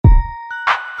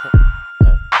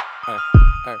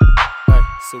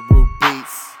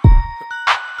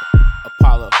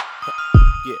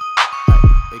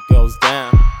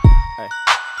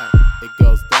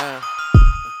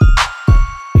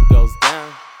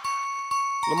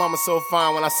Lil' mama so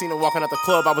fine, when I seen her walking out the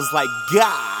club, I was like,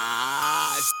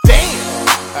 gosh damn!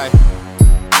 Hey,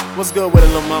 what's good with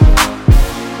it, lil' mama?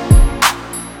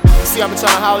 You see, I've been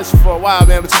trying to holler at you for a while,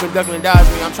 man, but you been ducking and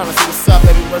dodging me. I'm trying to see what's up,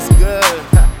 baby, what's good?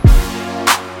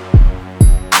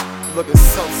 You looking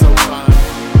so fine.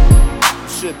 You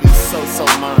should be so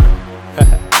mine.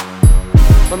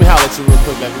 Let me holler at you real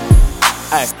quick, baby.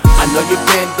 Ay, I know you've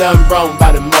been done wrong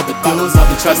by the mother dudes. All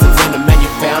the trust is in the man,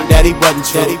 you found that he wasn't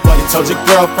true. You told your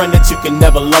girlfriend that you can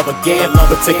never love again.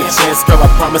 But take a chance, girl, I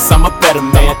promise I'm a better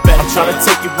man. I'm trying to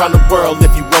take you around the world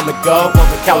if you wanna go.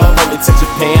 California to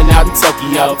Japan, out in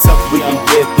Tokyo. We can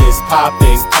get this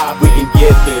popping, we can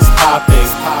get this popping.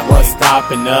 What's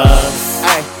stopping us?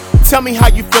 Ay, tell me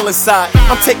how you feel inside.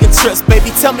 I'm taking trips,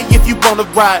 baby, tell me if you wanna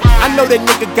ride. I know that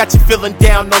nigga got you feeling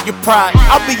down on your pride.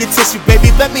 I'll be your tissue, baby,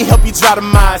 let me help you dry the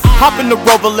minds. Hop in the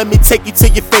Rover, let me take you to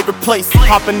your favorite place.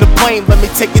 Hop in the plane, let me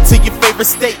take you to your favorite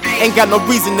state. Ain't got no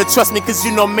reason to trust me, cause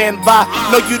you know man lie.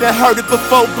 Know you done heard it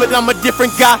before, but I'm a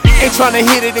different guy. Ain't trying to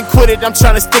hit it and quit it, I'm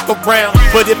trying to stick around.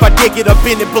 But if I did get up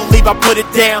in it, believe I put it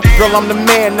down. Girl, I'm the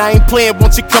man, I ain't playing,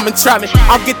 won't you come and try me?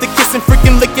 I'll get the kissing,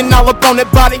 freaking licking all up on that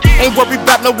body. Ain't worried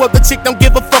about no other chick, don't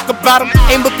give a fuck about him.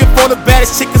 Ain't looking for the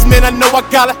baddest chick, cause man, I know I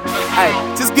got her. Ay,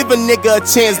 just give a nigga a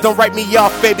chance, don't write me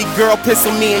off, baby girl,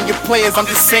 pencil me in your plans, I'm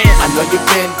just saying. I know you've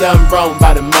been done wrong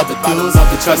by the mother dudes. All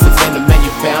the trust is in the man,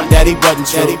 you found that he wasn't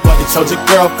true. You told your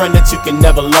girlfriend that you can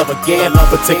never love again.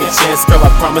 But take a chance, girl, I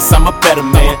promise I'm a better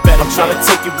man. I'm trying to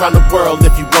take you around the world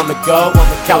if you wanna go.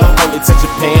 California to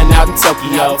Japan, out in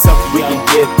Tokyo. We can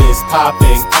get this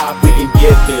popping, we can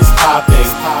get this popping.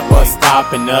 What's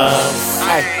stopping us?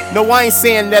 Ay, no, I ain't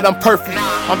saying that I'm perfect.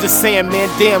 I'm just saying, man,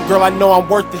 damn girl, I know I'm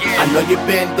worth it. I know you've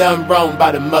been done wrong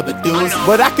by the mother dudes,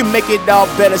 but I can make it all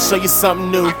better, show you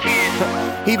something new.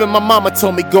 Even my mama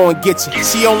told me go and get you.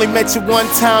 She only met you one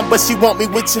time, but she want me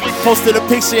with you. Posted a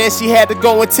picture and she had to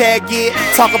go and tag it.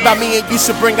 Talk about me and you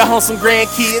should bring her home some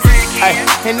grandkids. Ay,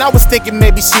 and I was thinking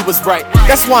maybe she was right.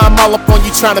 That's why I'm all up on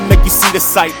you, trying to make you see the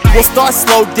sight. We'll start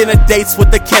slow dinner dates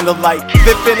with the candlelight,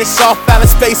 then finish off outer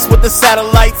space with the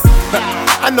satellites.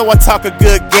 I know I talk a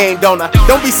good game, don't I?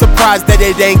 Don't be surprised that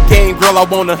it ain't game, girl. I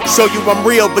wanna show you I'm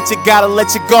real, but you gotta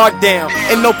let your guard down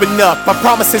and open up. I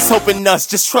promise it's hoping us,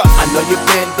 just trust. I know you've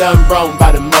been done wrong by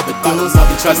the mother dudes. All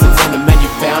the trust is in the man, you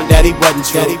found that he wasn't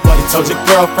true. You told your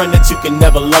girlfriend that you can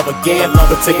never love again.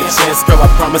 But take a chance, girl,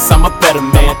 I promise I'm a better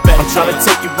man. I'm trying to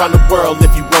take you around the world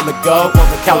if you wanna go.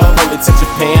 California to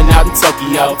Japan, out in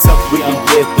Tokyo. We can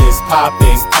get this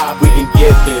popping, we can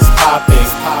get this popping.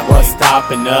 What's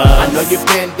stopping us? I know you've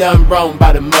been done wrong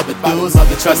by the mother dudes. All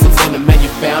the trust is in the man, you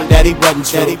found that he wasn't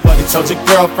true. You told your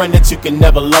girlfriend that you can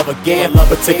never love again.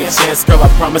 But take a chance, girl, I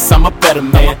promise I'm a better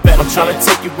man. I'm trying to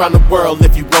take you around the world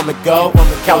if you wanna go.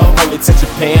 California to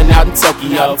Japan, out in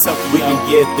Tokyo. We can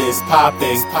get this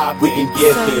popping, we can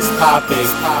get this popping.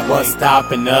 What's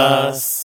stopping us?